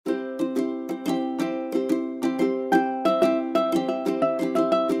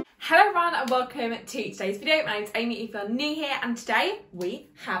welcome to today's video. My name's Amy if you're new here, and today we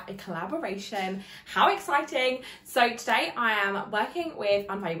have a collaboration. How exciting! So today I am working with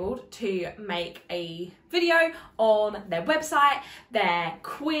Unfabled to make a video on their website, their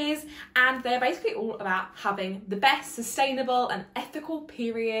quiz, and they're basically all about having the best sustainable and ethical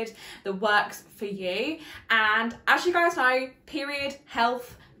period that works for you. And as you guys know, period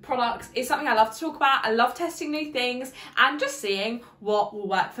health products is something I love to talk about. I love testing new things and just seeing what will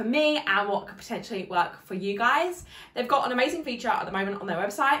work for me and what could potentially work for you guys. They've got an amazing feature at the moment on their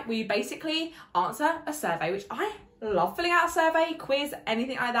website where you basically answer a survey, which I love filling out a survey, quiz,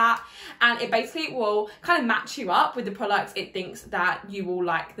 anything like that, and it basically will kind of match you up with the products it thinks that you will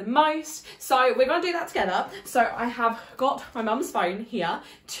like the most. So we're going to do that together. So I have got my mum's phone here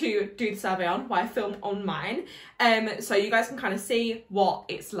to do the survey on while I film on mine, so you guys can kind of see what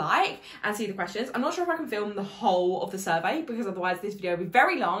it's like and see the questions. I'm not sure if I can film the whole of the survey because otherwise this video will be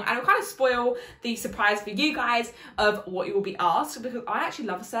very long and it'll kind of spoil the surprise for you guys of what you will be asked, because I actually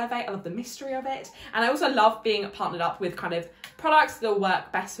love a survey. I love the mystery of it, and I also love being partnered up with kind of products that will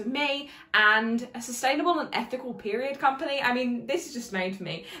work best for me and a sustainable and ethical period company. I mean, this is just made for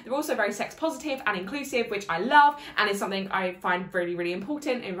me. They're also very sex positive and inclusive, which I love, and is something I find really, really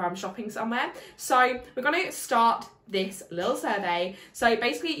important if I'm shopping somewhere. So we're going to start this little survey. So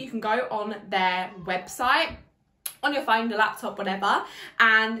basically you can go on their website on your phone, your laptop, whatever,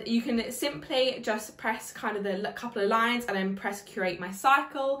 and you can simply just press kind of the couple of lines and then press create my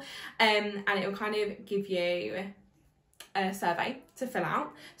cycle, and it will kind of give you a survey to fill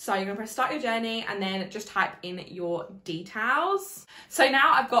out. So you're gonna press start your journey and then just type in your details. So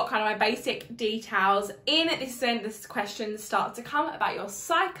now I've got kind of my basic details in. This is when this question starts to come about your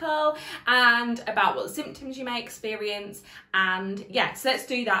cycle and about what symptoms you may experience. And yeah, so let's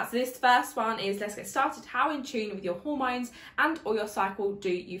do that. So this first one is, let's get started. How in tune with your hormones and or your cycle do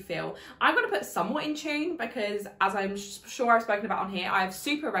you feel? I'm going to put somewhat in tune because, as I'm sure I've spoken about on here, I have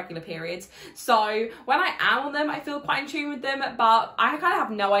super irregular periods. So when I am on them, I feel quite in tune with them, but I kind of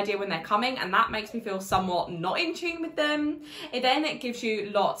have no idea when they're coming, and that makes me feel somewhat not in tune with them. It gives you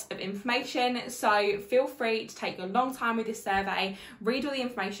lots of information, so feel free to take your long time with this survey. Read all the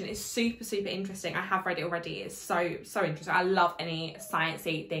information. It's super, super interesting. I have read it already. It's so interesting. I love any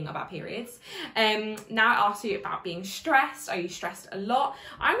sciencey thing about periods. Now it asks you about being stressed. Are you stressed a lot?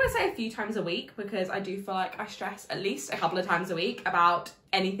 I'm going to say a few times a week, because I do feel like I stress at least a couple of times a week about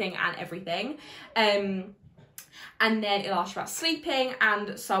anything and everything. And then it'll ask you about sleeping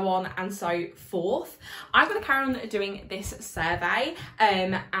and so on and so forth. I'm going to carry on doing this survey,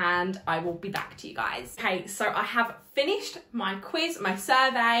 and I will be back to you guys. Okay, so I have finished my quiz, my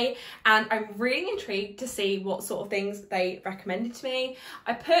survey, and I'm really intrigued to see what sort of things they recommended to me.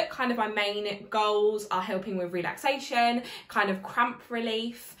 I put kind of my main goals are helping with relaxation, kind of cramp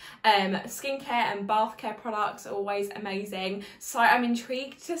relief, skincare and bath care products are always amazing. So I'm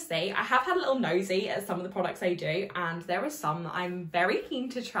intrigued to see. I have had a little nosy at some of the products they do, and there are some that I'm very keen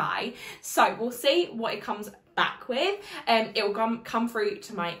to try. So we'll see what it comes back with. It will come through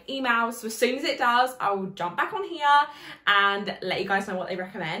to my email, so as soon as it does, I will jump back on here and let you guys know what they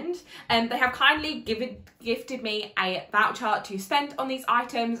recommend. They have kindly gifted me a voucher to spend on these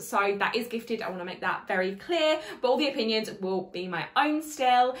items, so that is gifted. I want to make that very clear, but all the opinions will be my own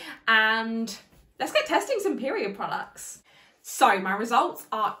still. And let's get testing some period products. So my results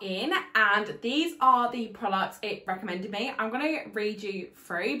are in, and these are the products it recommended me. I'm going to read you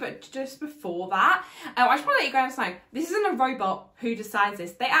through, but just before that, I just want to let you guys know, this isn't a robot who decides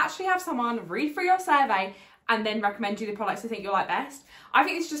this. They actually have someone read through your survey and then recommend you the products they think you'll like best. I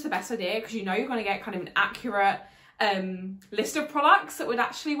think it's just the best idea, because you know you're going to get kind of an accurate list of products that would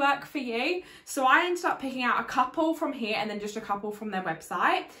actually work for you. So I ended up picking out a couple from here and then just a couple from their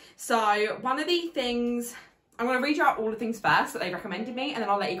website. So one of the things, I'm going to read you out all the things first that they recommended me, and then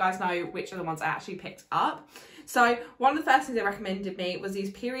I'll let you guys know which are the ones I actually picked up. So one of the first things they recommended me was these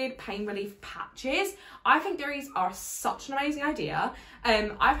period pain relief patches. I think these are such an amazing idea.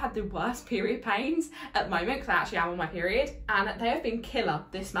 I've had the worst period pains at the moment because I actually am on my period, and they have been killer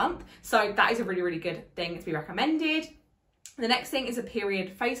this month. So that is a really, really good thing to be recommended. The next thing is a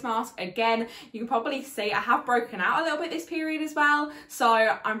period face mask. Again, you can probably see I have broken out a little bit this period as well,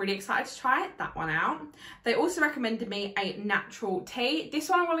 so I'm really excited to try that one out. They also recommended me a natural tea. This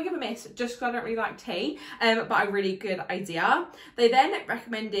one I'm going to give a miss just because I don't really like tea, but a really good idea. They then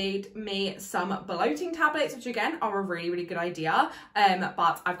recommended me some bloating tablets, which again are a really, really good idea,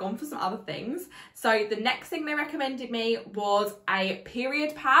 but I've gone for some other things. So the next thing they recommended me was a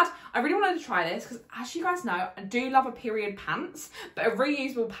period pad. I really wanted to try this because, as you guys know, I do love a period pants, but a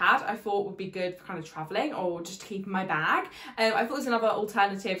reusable pad I thought would be good for kind of traveling or just to keep in my bag. I thought there's another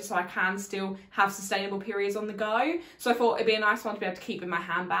alternative so I can still have sustainable periods on the go. So I thought it'd be a nice one to be able to keep in my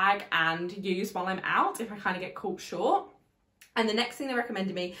handbag and use while I'm out if I kind of get caught short. And the next thing they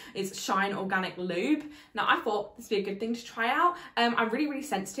recommended me is Shine Organic Lube. Now I thought this would be a good thing to try out. I'm really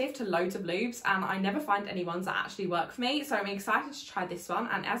sensitive to loads of lubes and I never find any ones that actually work for me. So I'm excited to try this one,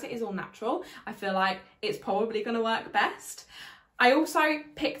 and as it is all natural, I feel like it's probably going to work best. I also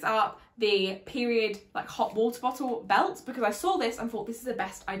picked up the period like hot water bottle belt because I saw this and thought this is the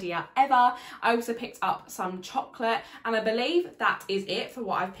best idea ever. I also picked up some chocolate, and I believe that is it for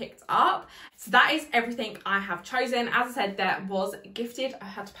what I've picked up. So that is everything I have chosen. As I said, there was gifted. I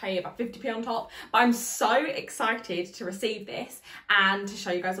had to pay about 50p on top, but I'm so excited to receive this and to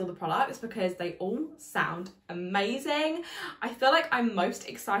show you guys all the products because they all sound amazing. I feel like I'm most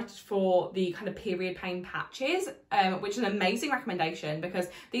excited for the kind of period pain patches, which is an amazing recommendation because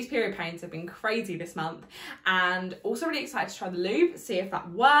these period pains have been crazy this month, and also really excited to try the lube, see if that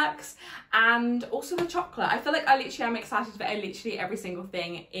works, and also the chocolate. I feel like I literally am excited for literally every single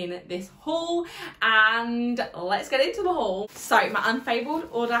thing in this haul, and let's get into the haul. So my Unfabled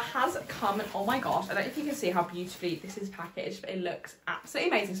order has come, and oh my gosh, I don't know if you can see how beautifully this is packaged, but it looks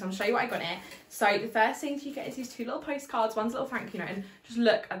absolutely amazing. So I'm gonna show you what I got in it. So the first thing you get is these two little postcards. One's a little thank you note, and just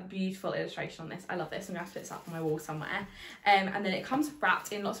look at the beautiful illustration on this. I love this. I'm gonna have to put this up on my wall somewhere. And then it comes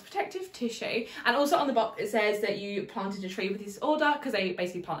wrapped in lots of protective tissue, and also on the box it says that you planted a tree with this order because they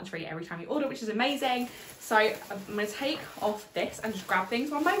basically plant a tree every time you order, which is amazing. So I'm going to take off this and just grab things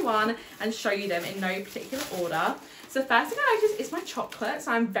one by one and show you them in no particular order. So the first thing I noticed is my chocolate,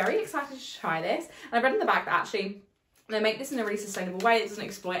 so I'm very excited to try this. And I read in the back that actually they make this in a really sustainable way. It doesn't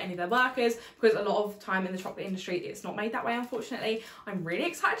exploit any of their workers because a lot of time in the chocolate industry it's not made that way, unfortunately. I'm really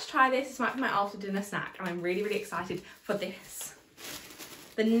excited to try this. This might be my after dinner snack, and I'm really excited for this.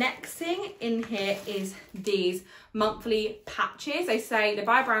 The next thing in here is these monthly patches. They say they're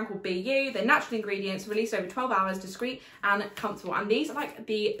by a brand called BU. They're natural ingredients, released over 12 hours, discreet and comfortable. And these are like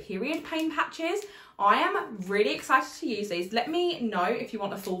the period pain patches. I am really excited to use these. Let me know if you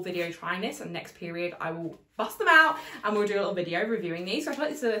want a full video trying this, and next period I will bust them out and we'll do a little video reviewing these. So I feel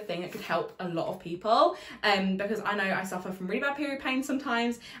like this is a thing that could help a lot of people, because I know I suffer from really bad period pain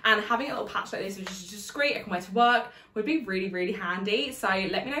sometimes, and having a little patch like this, which is discreet, I can wear to work, would be really handy. So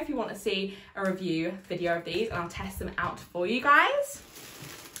let me know if you want to see a review video of these, and I'll test them out for you guys.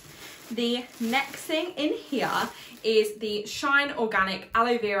 The next thing in here is the Shine Organic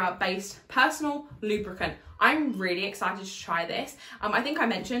Aloe Vera based personal lubricant. I'm really excited to try this. I think I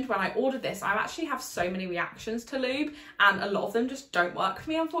mentioned when I ordered this, I actually have so many reactions to lube, and a lot of them just don't work for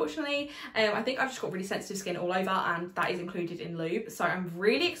me, unfortunately. I think I've just got really sensitive skin all over, and that is included in lube. So I'm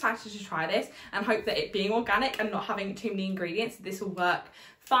really excited to try this and hope that it being organic and not having too many ingredients, this will work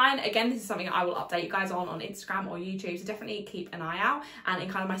fine. Again, this is something I will update you guys on Instagram or YouTube, so definitely keep an eye out, and in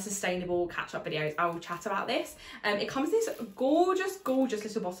kind of my sustainable catch-up videos I will chat about this. It comes in this gorgeous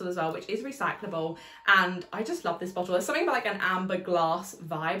little bottle as well, which is recyclable, and I just love this bottle. There's something about like an amber glass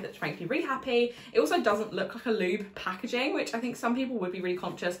vibe that makes me really happy. It also doesn't look like a lube packaging, which I think some people would be really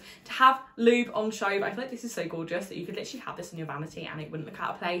conscious to have lube on show, but I feel like this is so gorgeous that you could literally have this in your vanity and it wouldn't look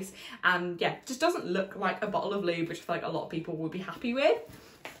out of place. And yeah, it just doesn't look like a bottle of lube, which I feel like a lot of people would be happy with.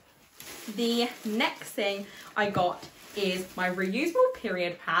 The next thing I got is my reusable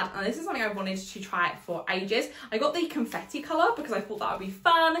period pad, and this is something I've wanted to try for ages. I got the confetti colour because I thought that would be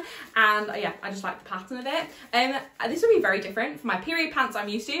fun, and yeah, I just like the pattern of it. This would be very different from my period pants I'm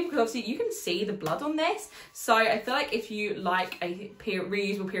used to, because obviously you can see the blood on this, so I feel like if you like a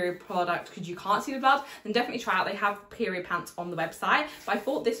reusable period product because you can't see the blood, then definitely try out. They have period pants on the website, but I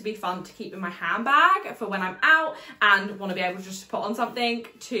thought this would be fun to keep in my handbag for when I'm out and want to be able to just put on something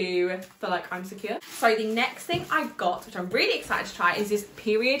to feel like I'm secure. So the next thing I got, which I'm really excited to try, is this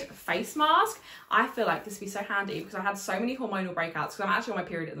period face mask. I feel like this would be so handy because I had so many hormonal breakouts, because I'm actually on my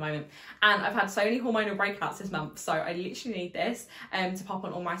period at the moment, and I've had so many hormonal breakouts this month, so I literally need this to pop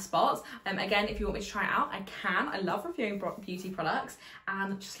on all my spots. Again, if you want me to try it out, I can. I love reviewing beauty products,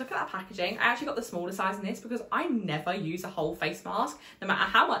 and just look at that packaging. I actually got the smaller size in this because I never use a whole face mask, no matter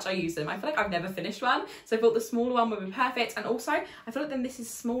how much I use them. I feel like I've never finished one, so I thought the smaller one would be perfect. And also I feel like then this is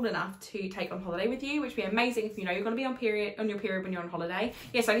small enough to take on holiday with you, which would be amazing if you know you're going to be on your period when you're on holiday.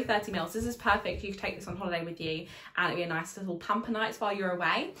 Yes, only 30 mils. This is perfect. You can take this on holiday with you, and it'd be a nice little pamper nights while you're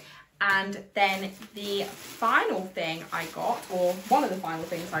away. And then the final thing I got, or one of the final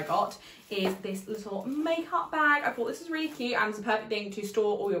things I got, is this little makeup bag. I thought this was really cute and it's a perfect thing to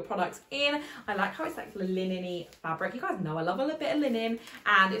store all your products in. I like how it's like linen-y fabric. You guys know I love a little bit of linen,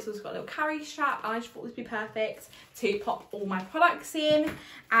 and it's also got a little carry strap, and I just thought this would be perfect to pop all my products in.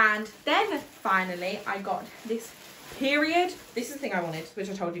 And then finally I got this period. This is the thing I wanted, which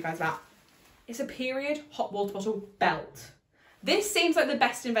I told you guys about. It's a period hot water bottle belt. This seems like the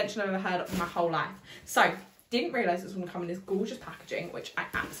best invention I've ever heard of in my whole life. So, didn't realise it was going to come in this gorgeous packaging, which I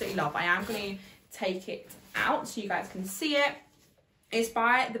absolutely love. I am going to take it out so you guys can see it. It's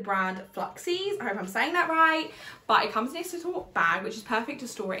by the brand Fluxies. I hope I'm saying that right. But it comes in this little bag, which is perfect to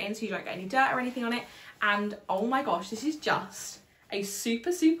store it in so you don't get any dirt or anything on it. And oh my gosh, this is just a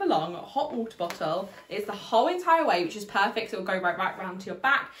super, super long hot water bottle. It's the whole entire way, which is perfect. It will go right round to your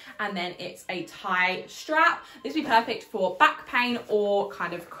back, and then it's a tie strap. This would be perfect for back pain or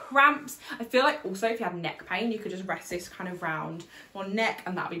kind of cramps. I feel like also if you have neck pain, you could just rest this kind of round your neck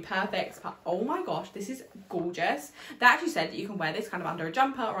and that would be perfect. But oh my gosh, this is gorgeous. They actually said that you can wear this kind of under a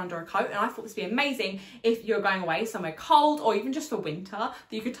jumper or under a coat, and I thought this would be amazing if you're going away somewhere cold or even just for winter, that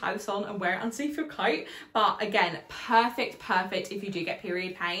you could tie this on and wear it underneath your coat. But again, perfect if you do get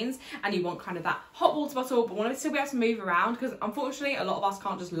period pains and you want kind of that hot water bottle but want to still be able to move around, because unfortunately a lot of us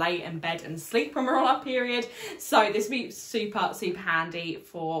can't just lay in bed and sleep when we're on our period. So this would be super handy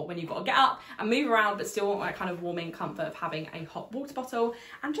for when you've got to get up and move around but still want that kind of warming comfort of having a hot water bottle.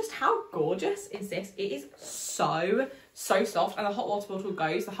 And just how gorgeous is this? It is so soft, and the hot water bottle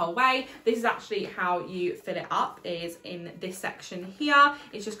goes the whole way. This is actually how you fill it up, is in this section here.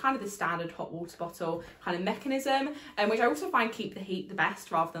 It's just kind of the standard hot water bottle kind of mechanism, and which I also find keep the heat the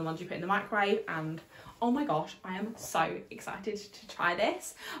best rather than the ones you put in the microwave. And oh my gosh, I am so excited to try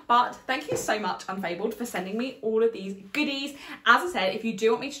this. But thank you so much, Unfabled, for sending me all of these goodies. As I said, if you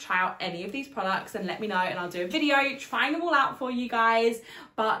do want me to try out any of these products, then let me know and I'll do a video trying them all out for you guys.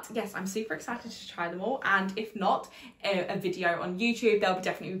 But yes, I'm super excited to try them all. And if not, a video on YouTube, there'll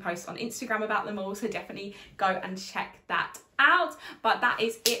definitely be posts on Instagram about them all. So definitely go and check that out. But that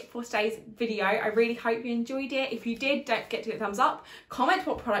is it for today's video. I really hope you enjoyed it. If you did, don't forget to give it a thumbs up, comment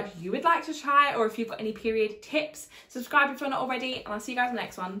what product you would like to try, or if you've got any period tips. Subscribe if you're not already, and I'll see you guys in the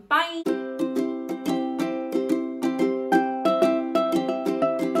next one. Bye.